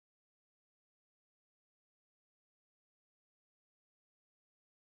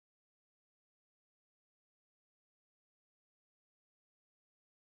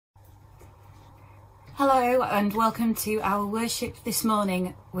Hello and welcome to our worship this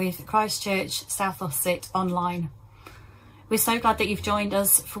morning with Christchurch Southossett online. We're so glad that you've joined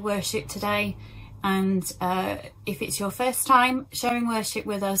us for worship today, and if it's your first time sharing worship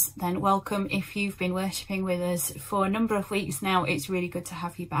with us, then welcome. If you've been worshipping with us for a number of weeks now, it's really good to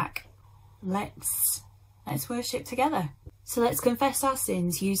have you back. Let's worship together. So let's confess our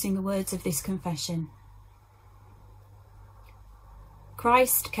sins using the words of this confession.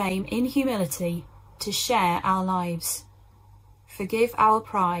 Christ came in humility to share our lives. Forgive our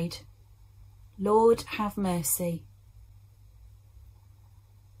pride. Lord, have mercy.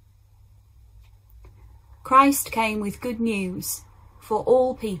 Christ came with good news for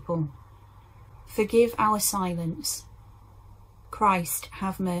all people. Forgive our silence. Christ,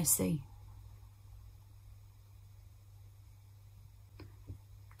 have mercy.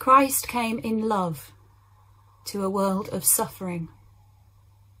 Christ came in love to a world of suffering.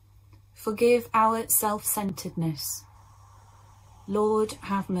 Forgive our self-centeredness. Lord,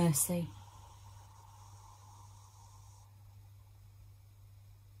 have mercy.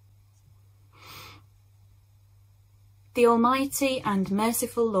 The Almighty and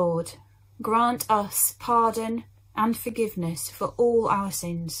merciful Lord grant us pardon and forgiveness for all our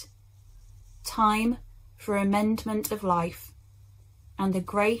sins, time for amendment of life, and the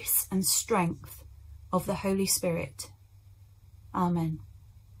grace and strength of the Holy Spirit. Amen.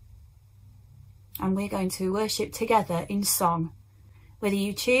 And we're going to worship together in song. Whether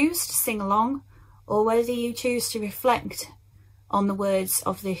you choose to sing along or whether you choose to reflect on the words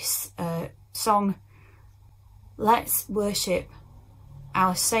of this song, let's worship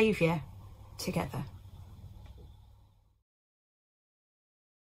our Saviour together.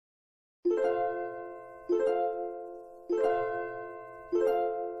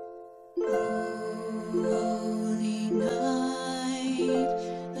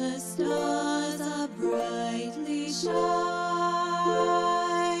 Shining,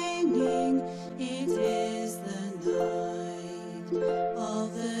 it is the night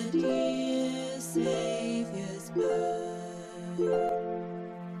of the dear Saviour's birth.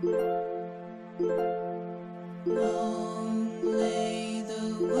 Long lay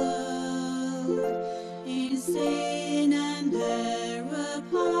the world in sin and error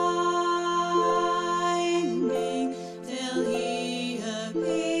pining, till He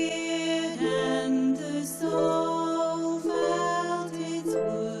appeared and the soul felt its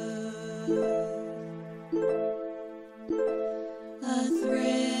worth. A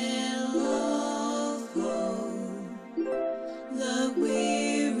thrill of hope, the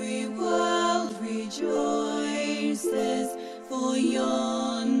weary world rejoices, for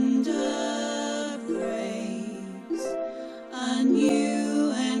yonder breaks a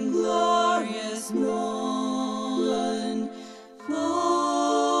new and glorious morn. Fall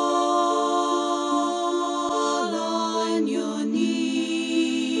on your knees.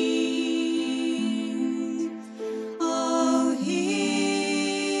 Oh,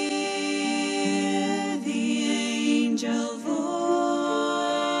 hear the angel voices.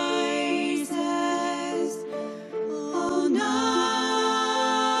 Oh, night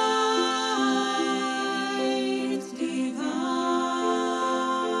divine.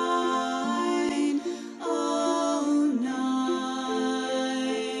 Oh,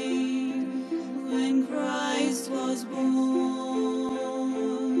 night when Christ was born.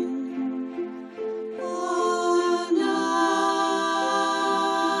 Oh,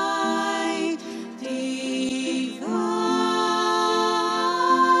 night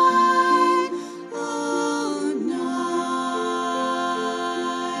divine.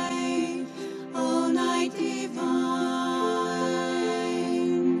 Oh, night divine.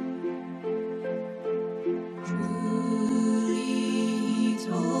 Truly He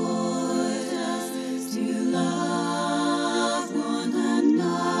taught us to love one another.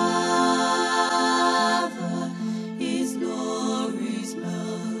 His law is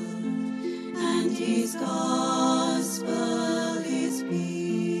love, and His gospel is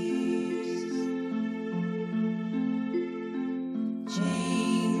peace.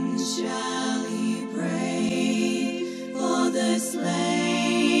 Chains shall He break, for the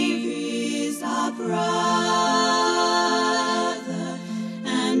slave is our brother,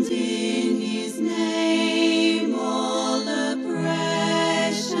 and in His name all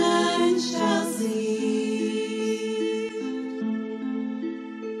oppression shall cease.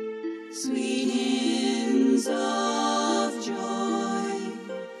 Sweet hymns of joy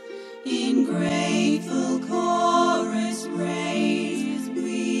in grateful chorus raise,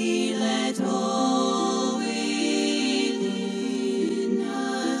 we let all within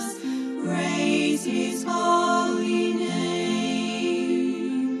us praise His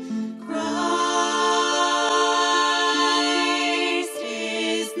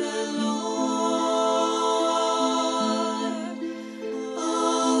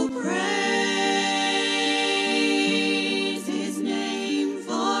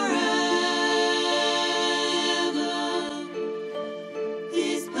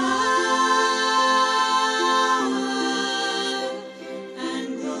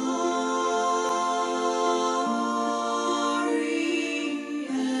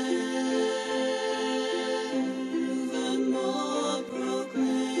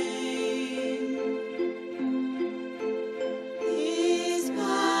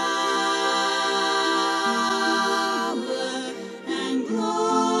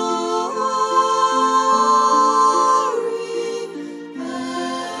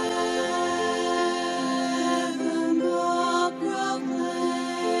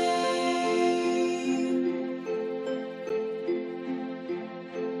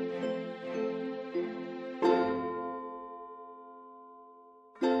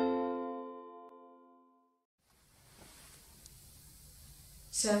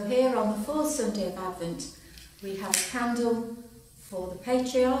So here on the fourth Sunday of Advent, we have a candle for the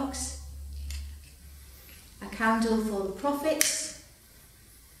patriarchs, a candle for the prophets,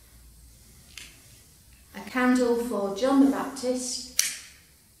 a candle for John the Baptist,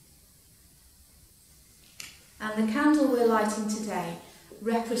 and the candle we're lighting today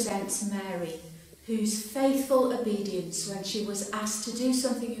represents Mary, whose faithful obedience when she was asked to do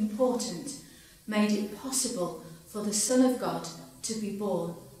something important made it possible for the Son of God to be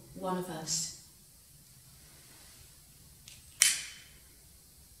born one of us.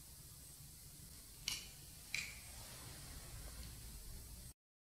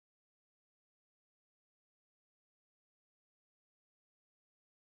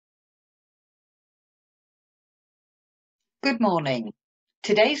 Good morning.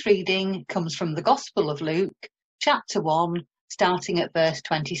 Today's reading comes from the Gospel of Luke, chapter 1, starting at verse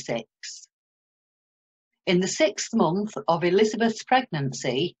 26. In the 6th month of Elizabeth's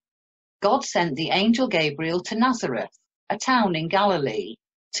pregnancy, God sent the angel Gabriel to Nazareth, a town in Galilee,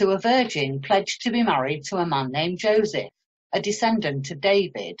 to a virgin pledged to be married to a man named Joseph, a descendant of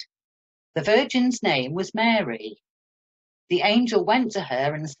David. The virgin's name was Mary. The angel went to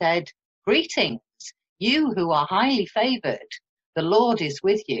her and said, "Greetings, you who are highly favoured, the Lord is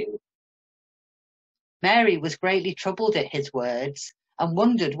with you." Mary was greatly troubled at his words and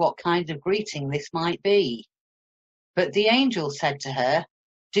wondered what kind of greeting this might be. But the angel said to her,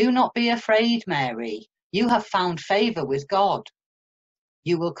 "Do not be afraid, Mary. You have found favour with God.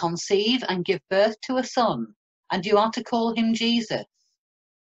 You will conceive and give birth to a son, and you are to call him Jesus.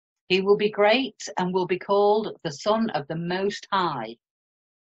 He will be great and will be called the Son of the Most High.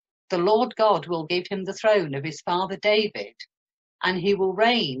 The Lord God will give him the throne of his father David, and he will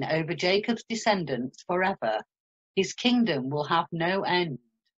reign over Jacob's descendants forever. His kingdom will have no end."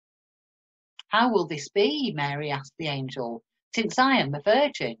 "How will this be?" Mary asked the angel, "since I am a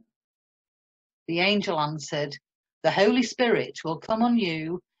virgin?" The angel answered, "The Holy Spirit will come on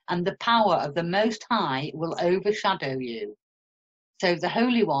you, and the power of the Most High will overshadow you. So the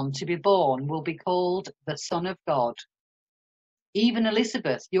Holy One to be born will be called the Son of God. Even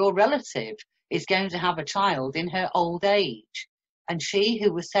Elizabeth, your relative, is going to have a child in her old age, and she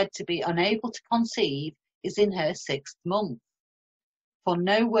who was said to be unable to conceive is in her 6th month. For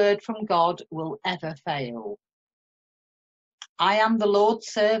no word from God will ever fail." "I am the Lord's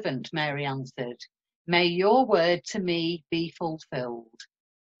servant," Mary answered. "May your word to me be fulfilled."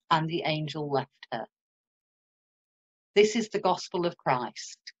 And the angel left her. This is the gospel of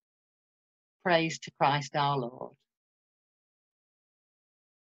Christ. Praise to Christ our Lord.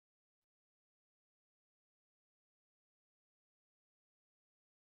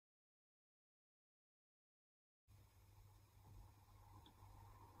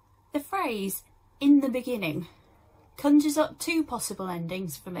 The phrase, "in the beginning," conjures up two possible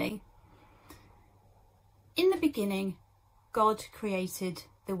endings for me. In the beginning, God created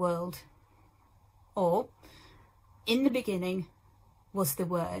the world. Or, in the beginning was the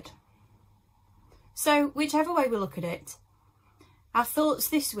Word. So, whichever way we look at it, our thoughts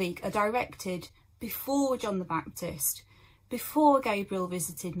this week are directed before John the Baptist, before Gabriel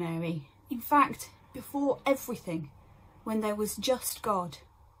visited Mary, in fact, before everything, when there was just God.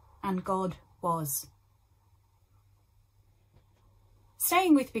 And God was.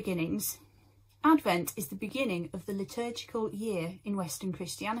 Staying with beginnings, Advent is the beginning of the liturgical year in Western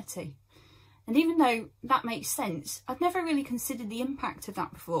Christianity. And even though that makes sense, I'd never really considered the impact of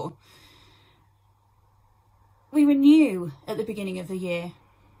that before. We renew at the beginning of the year,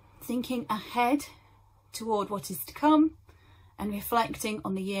 thinking ahead toward what is to come and reflecting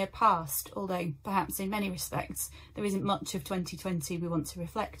on the year past, although perhaps in many respects there isn't much of 2020 we want to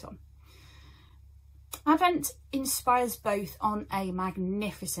reflect on. Advent inspires both on a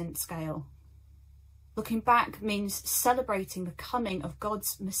magnificent scale. Looking back means celebrating the coming of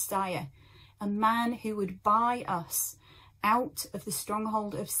God's Messiah, a man who would buy us out of the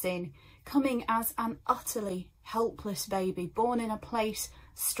stronghold of sin, coming as an utterly helpless baby, born in a place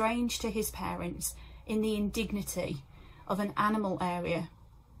strange to his parents, in the indignity of an animal area.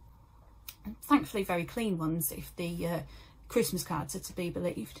 And thankfully very clean ones, if the Christmas cards are to be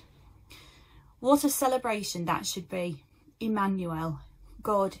believed. What a celebration that should be. Emmanuel,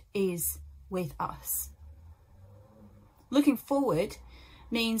 God is with us. Looking forward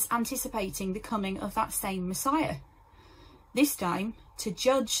means anticipating the coming of that same Messiah, this time to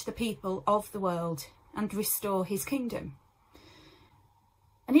judge the people of the world and restore his kingdom.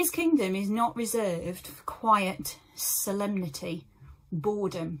 And his kingdom is not reserved for quiet solemnity,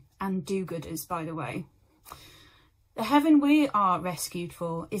 boredom and do-gooders, by the way. The heaven we are rescued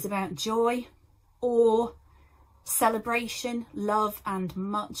for is about joy, awe celebration, love, and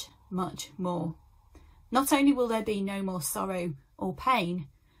much, much more. Not only will there be no more sorrow or pain,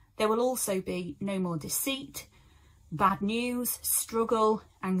 there will also be no more deceit, bad news, struggle,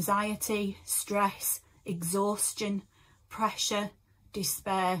 anxiety, stress, exhaustion, pressure,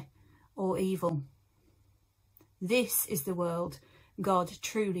 despair, or evil. This is the world God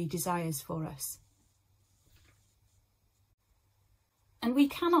truly desires for us. And we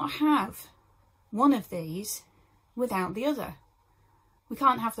cannot have one of these without the other. We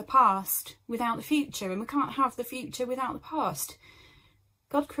can't have the past without the future, and we can't have the future without the past.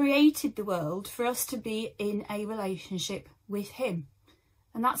 God created the world for us to be in a relationship with him.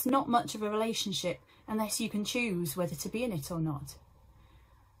 And that's not much of a relationship unless you can choose whether to be in it or not.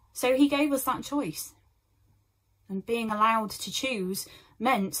 So he gave us that choice. And being allowed to choose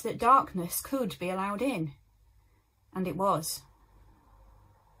meant that darkness could be allowed in. And it was.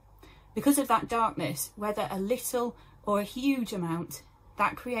 Because of that darkness, whether a little or a huge amount,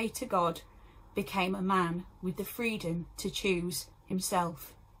 that Creator God became a man with the freedom to choose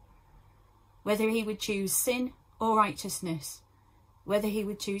himself. Whether he would choose sin or righteousness, whether he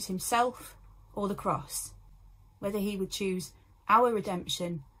would choose himself or the cross, whether he would choose our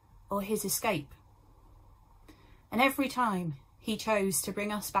redemption or his escape. And every time he chose to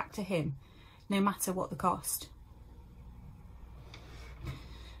bring us back to him, no matter what the cost.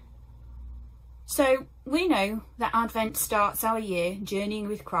 So we know that Advent starts our year journeying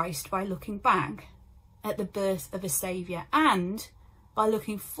with Christ by looking back at the birth of a Saviour and by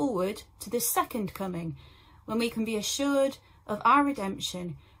looking forward to the second coming, when we can be assured of our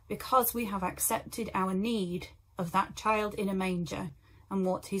redemption because we have accepted our need of that child in a manger and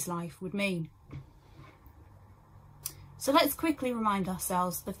what his life would mean. So let's quickly remind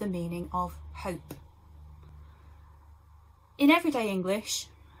ourselves of the meaning of hope. In everyday English,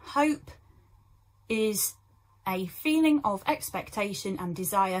 hope is a feeling of expectation and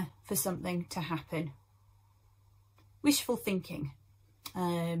desire for something to happen. Wishful thinking,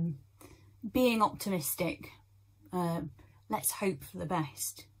 being optimistic, let's hope for the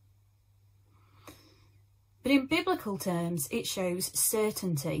best. But in biblical terms, it shows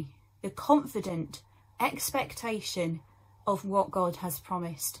certainty, the confident expectation of what God has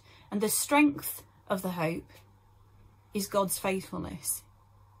promised. And the strength of the hope is God's faithfulness.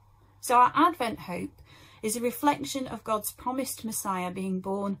 So our Advent hope is a reflection of God's promised Messiah being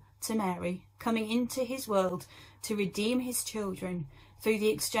born to Mary, coming into his world to redeem his children through the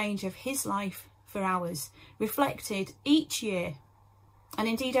exchange of his life for ours, reflected each year, and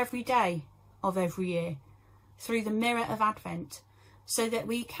indeed every day of every year, through the mirror of Advent, so that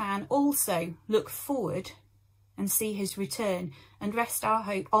we can also look forward and see his return and rest our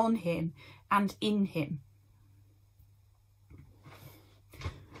hope on him and in him.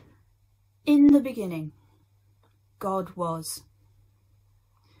 In the beginning, God was.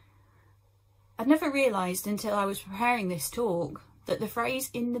 I'd never realised until I was preparing this talk that the phrase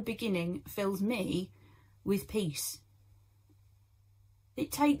 "in the beginning" fills me with peace.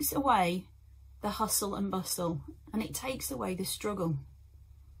 It takes away the hustle and bustle, and it takes away the struggle.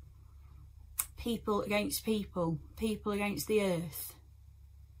 People against people, people against the earth,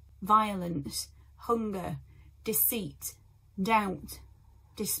 violence, hunger, deceit, doubt,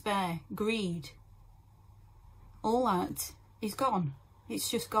 despair, greed. All that is gone. It's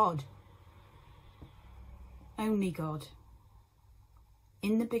just God. Only God.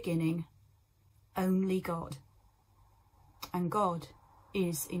 In the beginning, only God. And God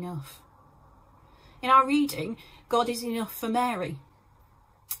is enough. In our reading, God is enough for Mary.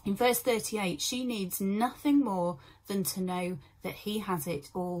 In verse 38, she needs nothing more than to know that he has it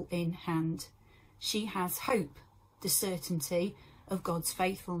all in hand. She has hope, the certainty of God's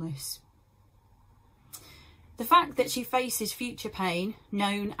faithfulness. The fact that she faces future pain,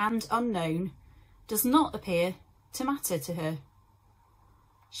 known and unknown, does not appear to matter to her.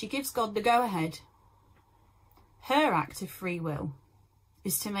 She gives God the go-ahead. Her act of free will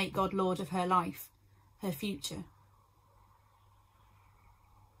is to make God Lord of her life, her future.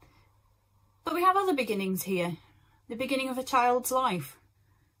 But we have other beginnings here. The beginning of a child's life,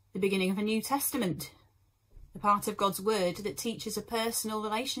 the beginning of a New Testament, the part of God's word that teaches a personal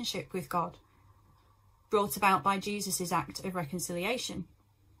relationship with God, brought about by Jesus' act of reconciliation.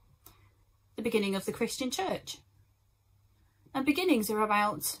 The beginning of the Christian church. And beginnings are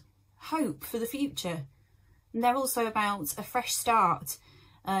about hope for the future. And they're also about a fresh start,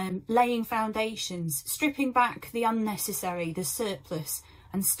 laying foundations, stripping back the unnecessary, the surplus,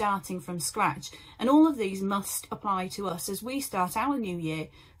 and starting from scratch. And all of these must apply to us as we start our new year,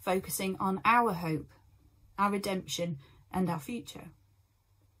 focusing on our hope, our redemption, and our future.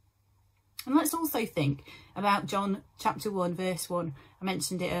 And let's also think about John chapter 1 verse 1. I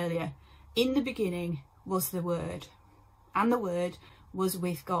mentioned it earlier. In the beginning was the Word, and the Word was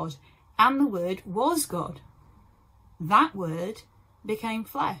with God, and the Word was God. That Word became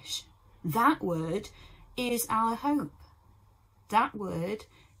flesh. That Word is our hope. That Word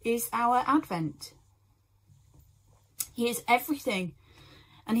is our Advent. He is everything,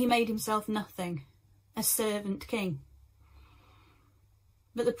 and he made himself nothing, a servant king.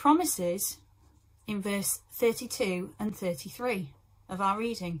 But the promises in verse 32 and 33 of our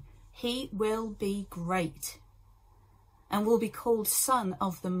reading, he will be great and will be called Son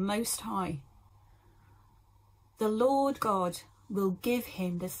of the Most High. The Lord God will give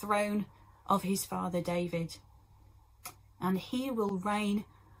him the throne of his father David, and he will reign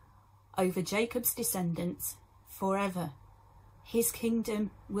over Jacob's descendants forever. His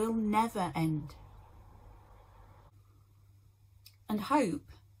kingdom will never end. And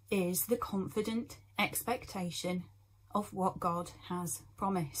hope is the confident expectation of what God has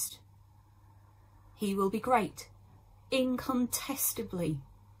promised. He will be great, incontestably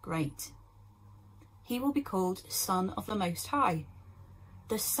great. He will be called Son of the Most High,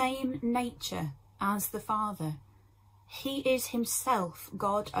 the same nature as the Father. He is himself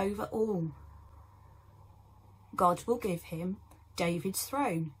God over all. God will give him David's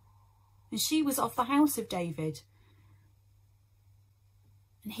throne, and she was of the house of David.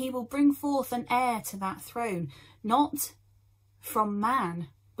 And he will bring forth an heir to that throne, not from man,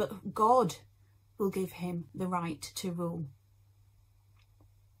 but God will give him the right to rule.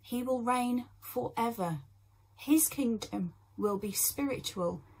 He will reign forever. His kingdom will be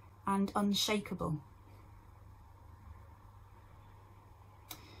spiritual and unshakable.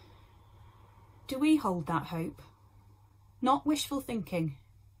 Do we hold that hope? Not wishful thinking,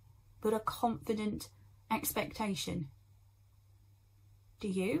 but a confident expectation. Do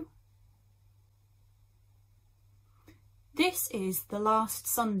you? This is the last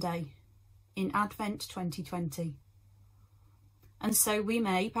Sunday in Advent 2020. And so we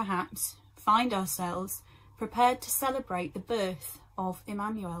may perhaps find ourselves prepared to celebrate the birth of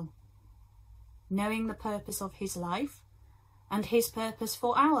Emmanuel, knowing the purpose of his life and his purpose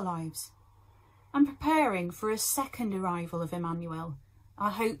for our lives, and preparing for a second arrival of Emmanuel,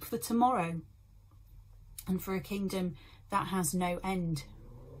 our hope for tomorrow, and for a kingdom that has no end.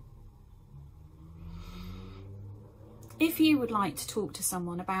 If you would like to talk to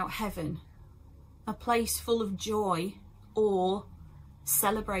someone about heaven, a place full of joy, awe,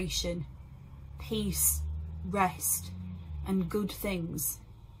 celebration, peace, rest, and good things,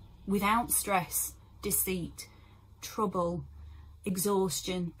 without stress, deceit, trouble,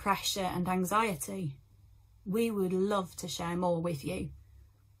 exhaustion, pressure, and anxiety, we would love to share more with you.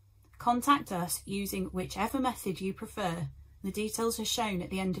 Contact us using whichever method you prefer. The details are shown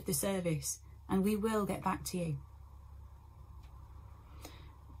at the end of the service, and we will get back to you.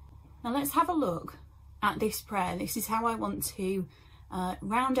 Now let's have a look at this prayer. This is how I want to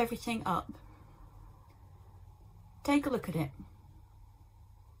round everything up. Take a look at it.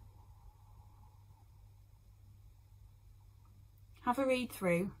 Have a read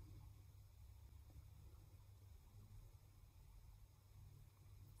through.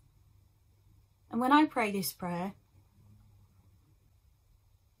 And when I pray this prayer,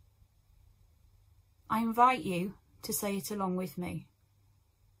 I invite you to say it along with me.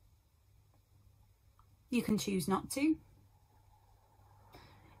 You can choose not to.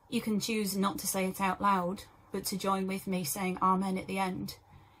 You can choose not to say it out loud, but to join with me saying Amen at the end.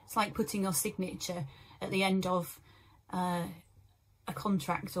 It's like putting your signature at the end of a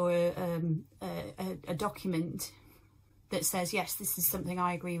contract or a document that says, yes, this is something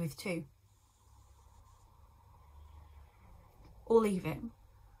I agree with too. Or leave it.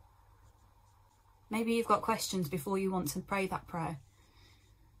 Maybe you've got questions before you want to pray that prayer.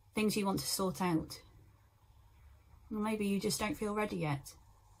 Things you want to sort out. Or maybe you just don't feel ready yet.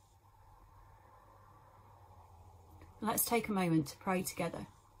 Let's take a moment to pray together.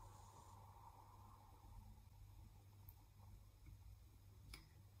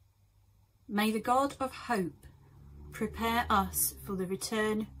 May the God of hope prepare us for the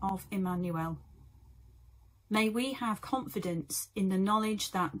return of Emmanuel. May we have confidence in the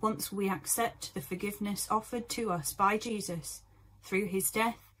knowledge that once we accept the forgiveness offered to us by Jesus through his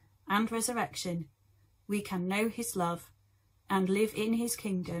death and resurrection, we can know his love and live in his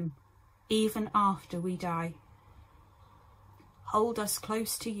kingdom even after we die. Hold us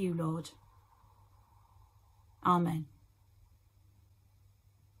close to you, Lord. Amen.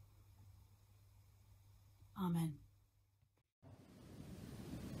 Amen.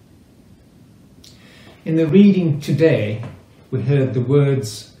 In the reading today, we heard the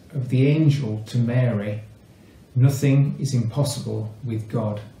words of the angel to Mary, "Nothing is impossible with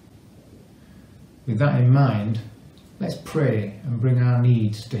God." With that in mind, let's pray and bring our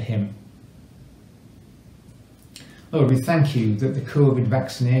needs to Him. Lord, we thank you that the COVID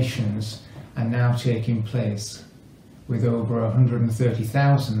vaccinations are now taking place, with over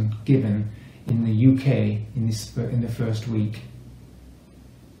 130,000 given in the UK in the first week.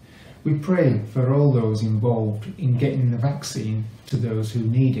 We pray for all those involved in getting the vaccine to those who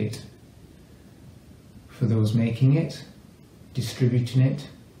need it, for those making it, distributing it,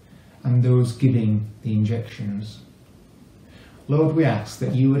 and those giving the injections. Lord, we ask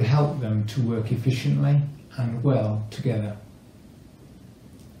that you would help them to work efficiently and well together.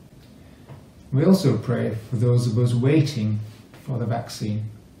 We also pray for those of us waiting for the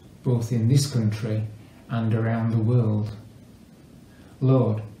vaccine, both in this country and around the world.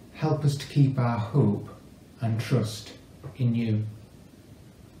 Lord, help us to keep our hope and trust in you.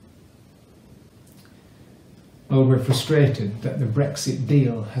 Lord, we're frustrated that the Brexit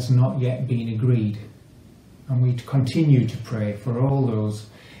deal has not yet been agreed, and we continue to pray for all those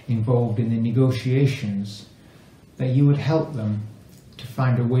involved in the negotiations that you would help them to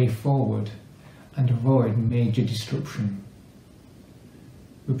find a way forward and avoid major disruption.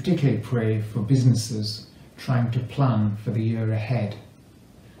 We particularly pray for businesses trying to plan for the year ahead,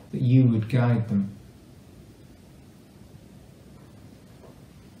 that you would guide them.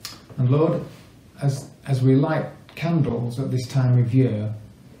 And Lord, as we light candles at this time of year,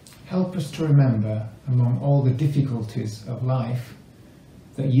 help us to remember, among all the difficulties of life,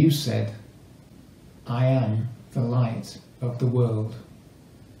 that you said, "I am the light of the world."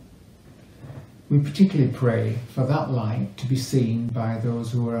 We particularly pray for that light to be seen by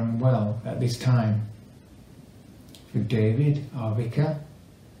those who are unwell at this time. For David, our vicar,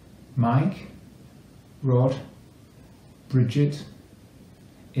 Mike, Rod, Bridget,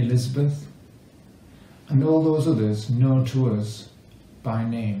 Elizabeth, and all those others known to us by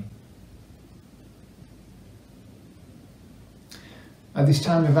name. At this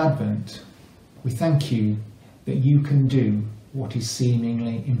time of Advent, we thank you that you can do what is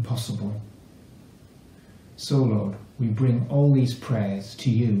seemingly impossible. So, Lord, we bring all these prayers to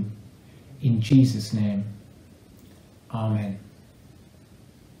you in Jesus' name. Amen.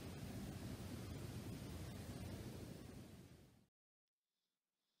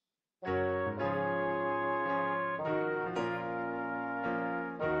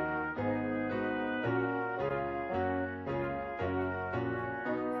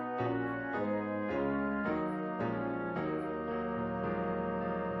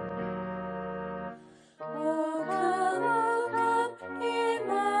 O come,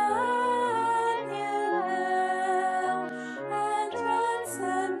 Emmanuel,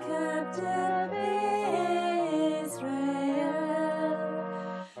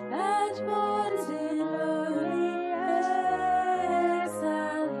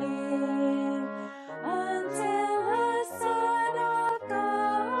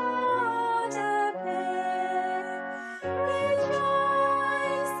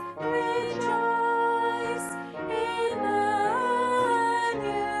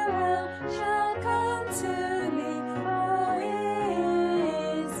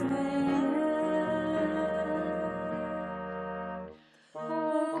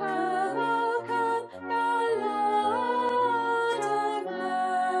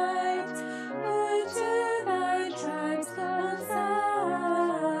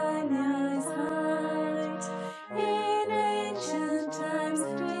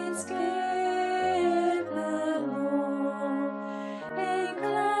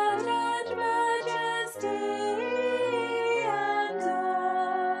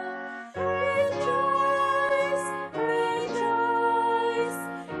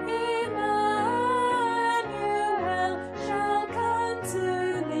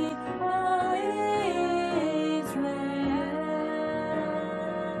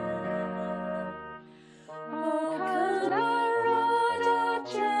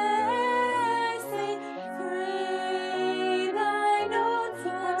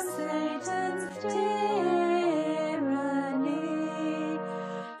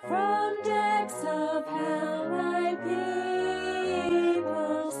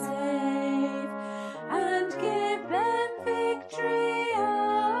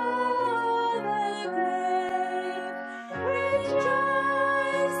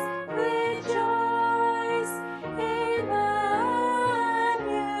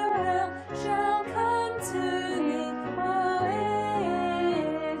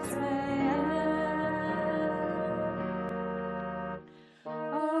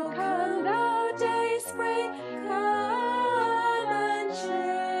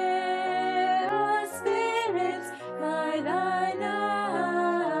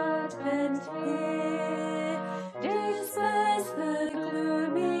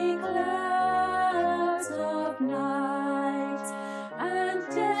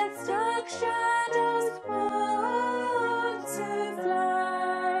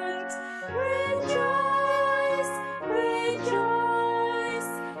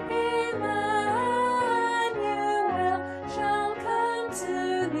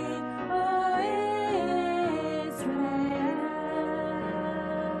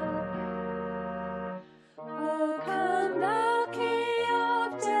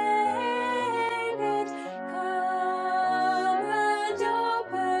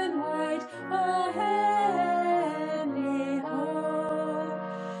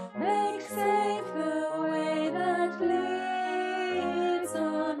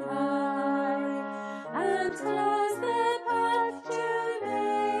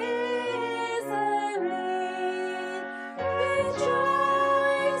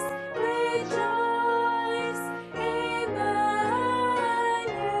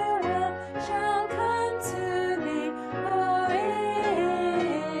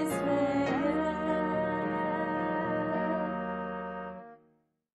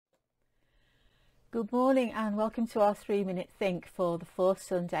 Good morning and welcome to our 3-minute think for the 4th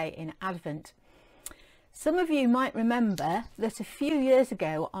Sunday in Advent. Some of you might remember that a few years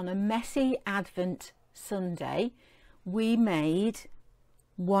ago on a messy Advent Sunday we made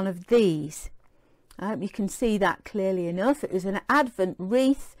one of these. I hope you can see that clearly enough. It was an Advent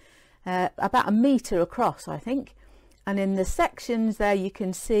wreath about 1 metre across, I think, and in the sections there you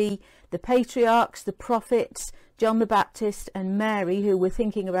can see the patriarchs, the prophets, John the Baptist and Mary, who we're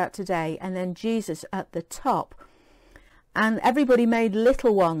thinking about today, and then Jesus at the top. And everybody made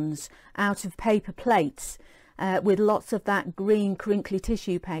little ones out of paper plates with lots of that green crinkly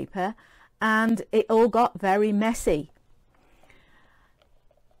tissue paper, and it all got very messy.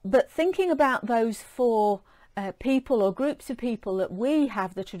 But thinking about those 4 people or groups of people that we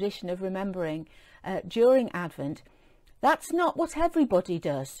have the tradition of remembering during Advent, that's not what everybody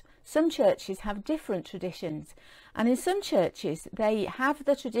does. Some churches have different traditions, and in some churches they have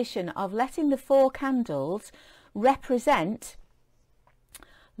the tradition of letting the 4 candles represent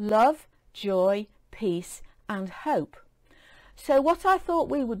love, joy, peace and hope. So what I thought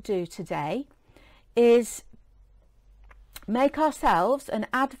we would do today is make ourselves an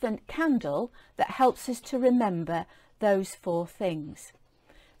Advent candle that helps us to remember those 4 things.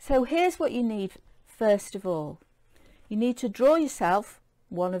 So here's what you need first of all. You need to draw yourself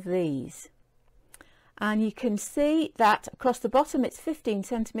one of these, and you can see that across the bottom it's 15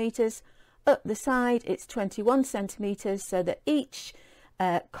 centimetres, up the side it's 21 centimetres, so that each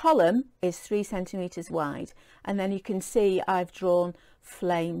column is 3 centimetres wide, and then you can see I've drawn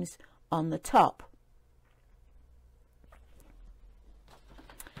flames on the top.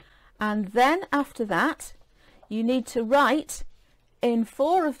 And then after that you need to write in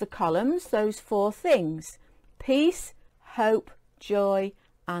 4 of the columns those 4 things: peace, hope, joy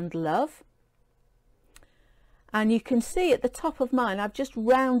and love. And you can see at the top of mine I've just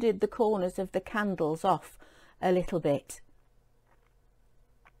rounded the corners of the candles off a little bit.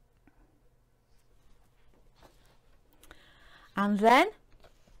 And then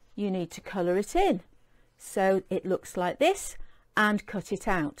you need to colour it in so it looks like this, and cut it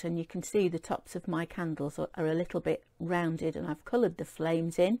out, and you can see the tops of my candles are a little bit rounded, and I've coloured the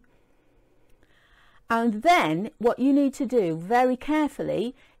flames in. And then what you need to do very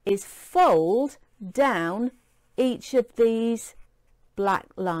carefully is fold down each of these black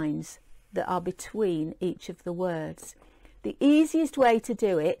lines that are between each of the words. The easiest way to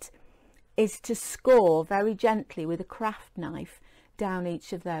do it is to score very gently with a craft knife down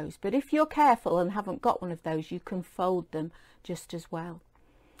each of those. But if you're careful and haven't got one of those, you can fold them just as well.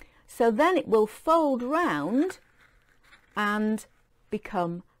 So then it will fold round and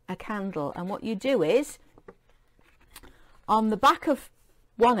become a candle. And what you do is, on the back of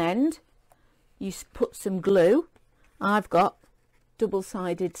one end you put some glue. I've got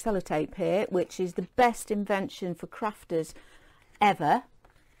double-sided sellotape here, which is the best invention for crafters ever,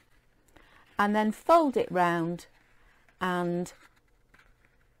 and then fold it round and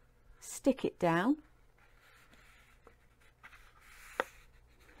stick it down,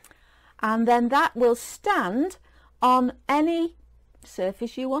 and then that will stand on any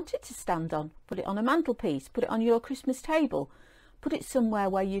surface you want it to stand on. Put it on a mantelpiece, put it on your Christmas table, put it somewhere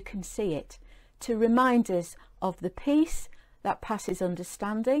where you can see it, to remind us of the peace that passes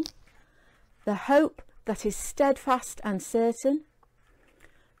understanding, the hope that is steadfast and certain,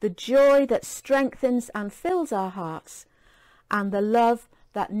 the joy that strengthens and fills our hearts, and the love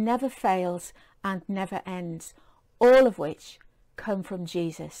that never fails and never ends, all of which come from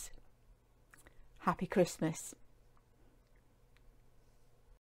Jesus. Happy Christmas.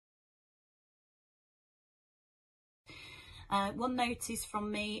 One notice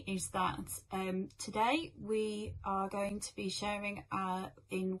from me is that today we are going to be sharing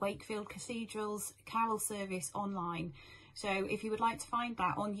in Wakefield Cathedral's carol service online. So if you would like to find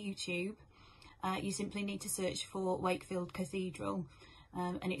that on YouTube, you simply need to search for Wakefield Cathedral,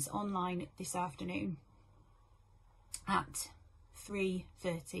 and it's online this afternoon at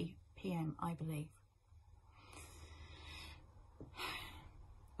 3:30 p.m, I believe.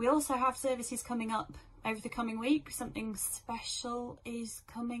 We also have services coming up over the coming week. Something special is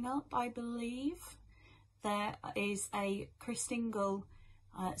coming up, I believe. There is a Christingle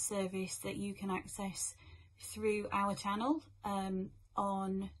service that you can access through our channel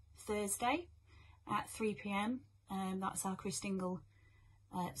on Thursday at 3 p.m. That's our Christingle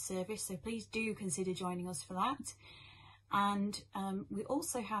service, so please do consider joining us for that. And we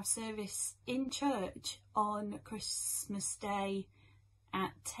also have service in church on Christmas Day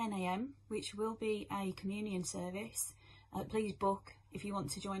at 10 a.m, which will be a communion service. Please book if you want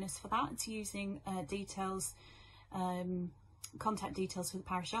to join us for that, using contact details for the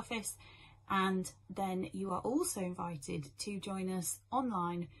parish office, and then you are also invited to join us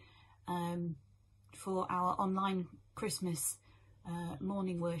online for our online Christmas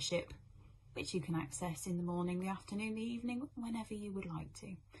morning worship, which you can access in the morning, the afternoon, the evening, whenever you would like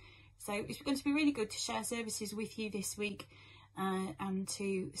to. So it's going to be really good to share services with you this week and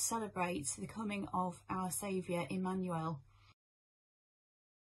to celebrate the coming of our Saviour Emmanuel.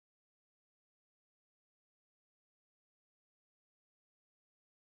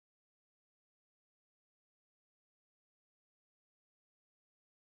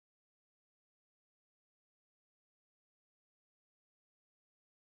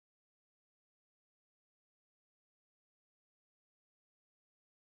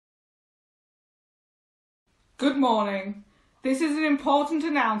 Good morning. This is an important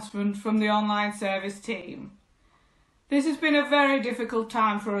announcement from the online service team. This has been a very difficult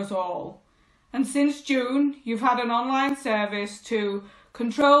time for us all, and since June you've had an online service to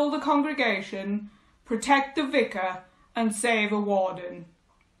control the congregation, protect the vicar and save a warden.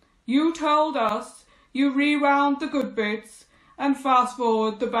 You told us you rewound the good bits and fast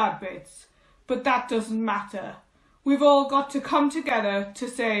forward the bad bits, but that doesn't matter. We've all got to come together to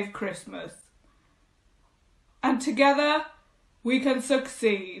save Christmas. And together we can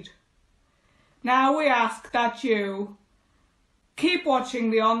succeed. Now we ask that you keep watching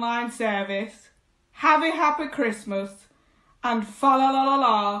the online service, have a happy Christmas, and fa la la la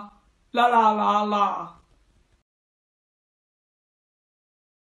la, la la la la.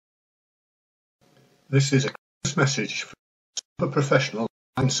 This is a Christmas message from the super professional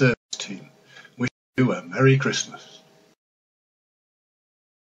online service team. Wishing you a Merry Christmas.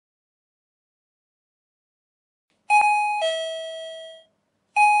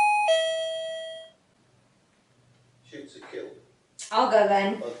 Shoots a kill, I'll go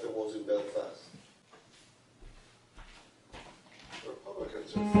then. like there was in Belfast.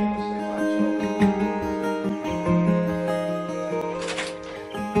 Republicans are famously hands-on.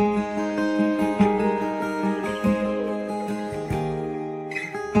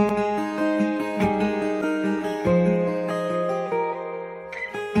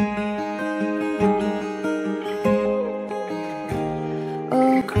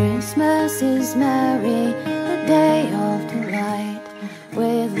 Oh, Christmas is merry, the day of delight.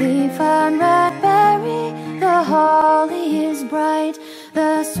 With leaf and red berry, the holly is bright.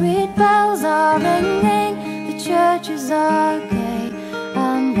 The sweet bells are ringing, the churches are gay,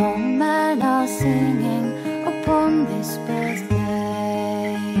 and young men are singing upon this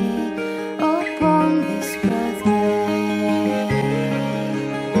birthday, upon this birthday.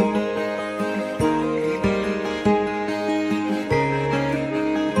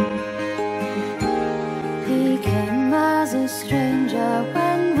 He came as a stranger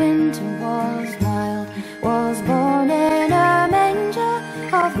when winter was wild, was born in a manger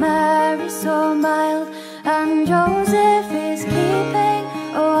of Mary so mild, and Joseph is keeping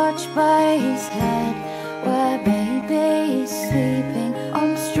a watch by his head, where baby is sleeping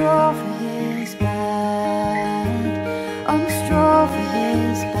on straw for his bed, on straw for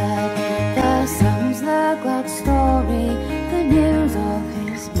his bed. There sounds the glad story, the news of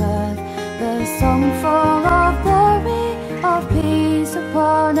his birth, the song full of glory, of peace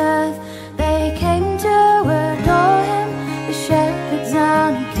upon earth. They came to adore him, the shepherds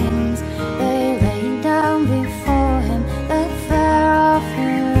and kings. They laid down before him the fair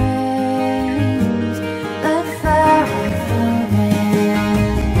offerings, the fair offerings.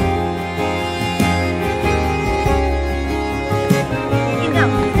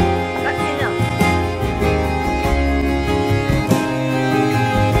 Enough. That's enough.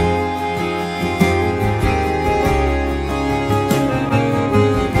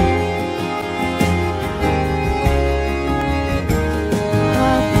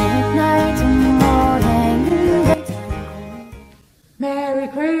 Midnight and morning, daytime. Merry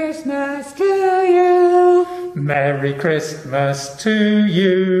Christmas to you. Merry Christmas to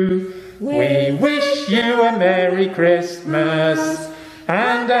you. We wish you a Merry Christmas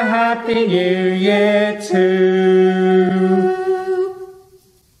and a Happy New Year too.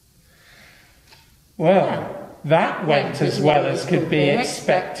 Well, that went as well as could be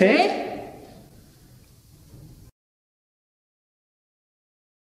expected.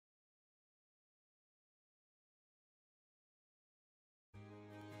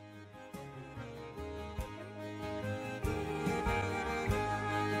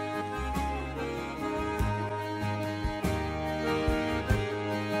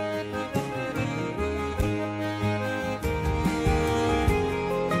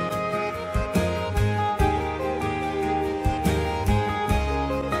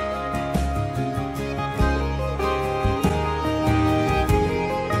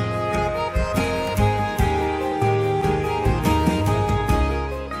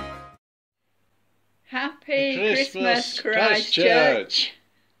 Christmas, Christchurch!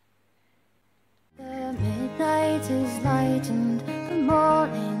 The midnight is lightened, the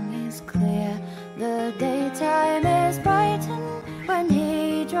morning is clear, the daytime is brightened when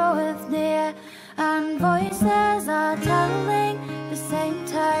he draweth near, and voices are telling the same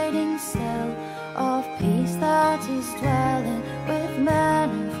tidings still, of peace that is dwelling with men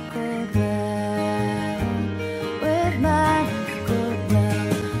of good will, with men of good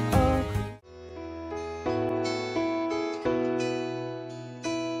will. Oh,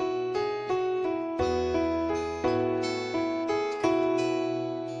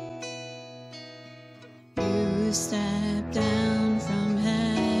 you step down from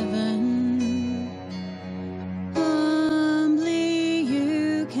heaven, humbly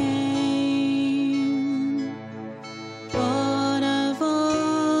you came, Lord of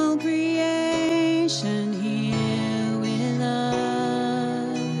all creation here with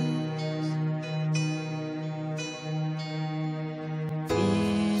us.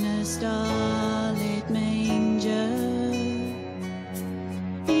 In a starlit manger,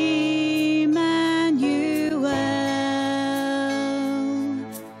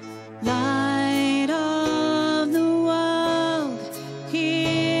 Light of the world,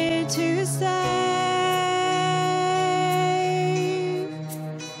 here to save.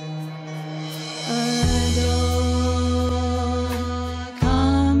 Adore,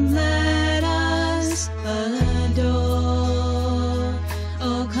 come let us adore.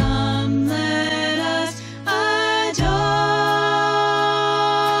 Oh, come let us adore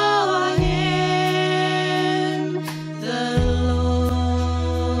Him, the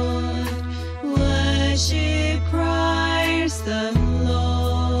Lord. Worship Christ the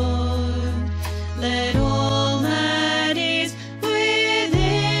Lord. Let all that is within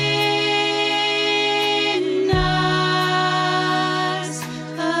us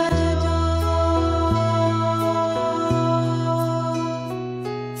adore.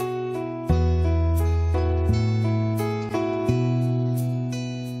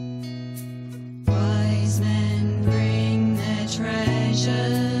 Wise men bring their treasures,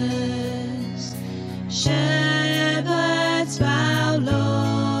 shepherds bow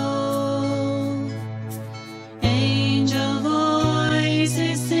low, angel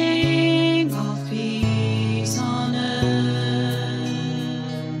voices sing of peace on earth.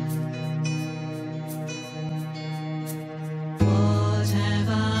 What have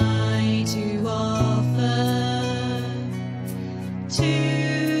I to offer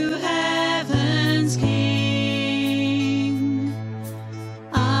to heaven's King?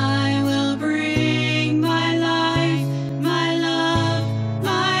 I will bring my life, my love,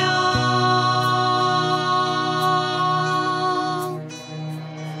 my all.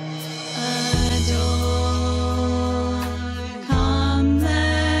 Adore, come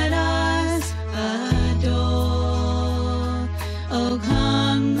let us adore. Oh,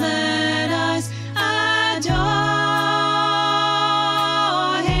 come let us adore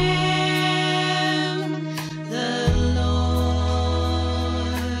Him, the Lord.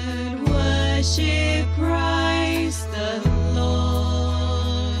 Worship Christ the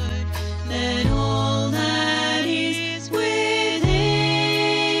Lord. Let all that is within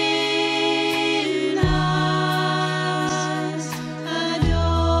us adore.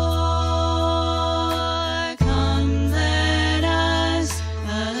 Come let us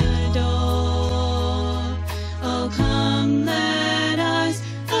adore. Oh, come let us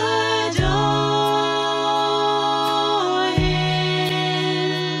adore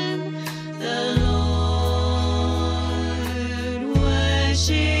Him, the Lord.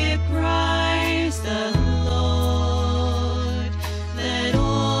 Worship Christ the Lord. Let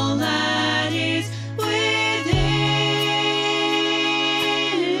all that is within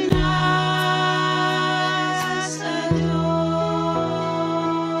us adore.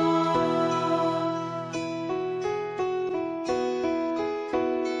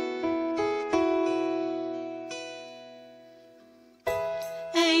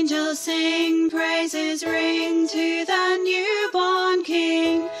 Angels sing, praises ring to the newborn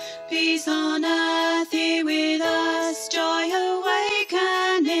King. Peace on earth here with us, joy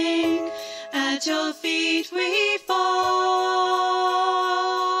awakening. At your feet we fall.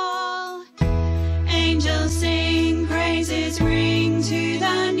 Angels sing, praises ring to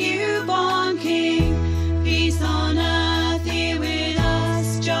the newborn King. Peace on earth here with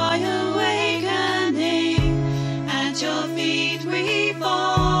us, joy awakening. At your feet we fall.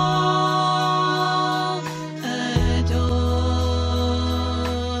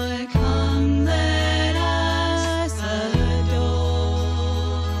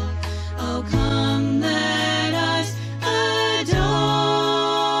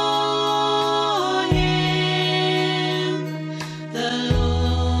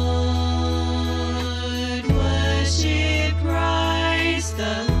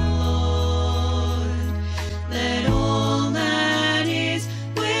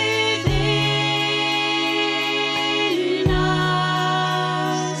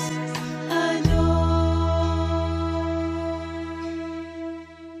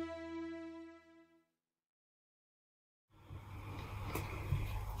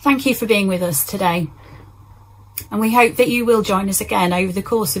 Thank you for being with us today, and we hope that you will join us again over the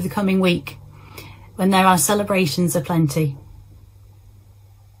course of the coming week when there are celebrations aplenty.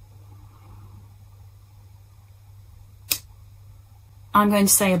 I'm going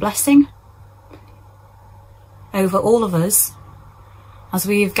to say a blessing over all of us as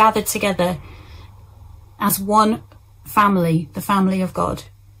we have gathered together as one family, the family of God.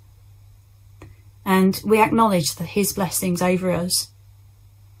 And we acknowledge that his blessings over us.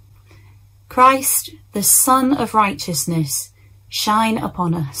 Christ, the Son of righteousness, shine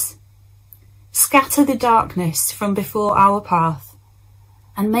upon us. Scatter the darkness from before our path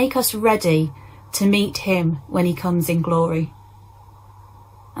and make us ready to meet him when he comes in glory.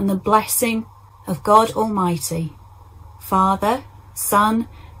 And the blessing of God Almighty, Father, Son,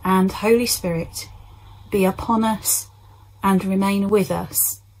 and Holy Spirit be upon us and remain with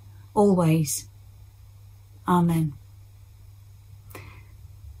us always. Amen.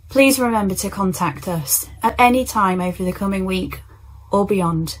 Please remember to contact us at any time over the coming week or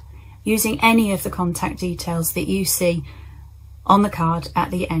beyond using any of the contact details that you see on the card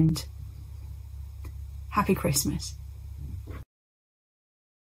at the end. Happy Christmas.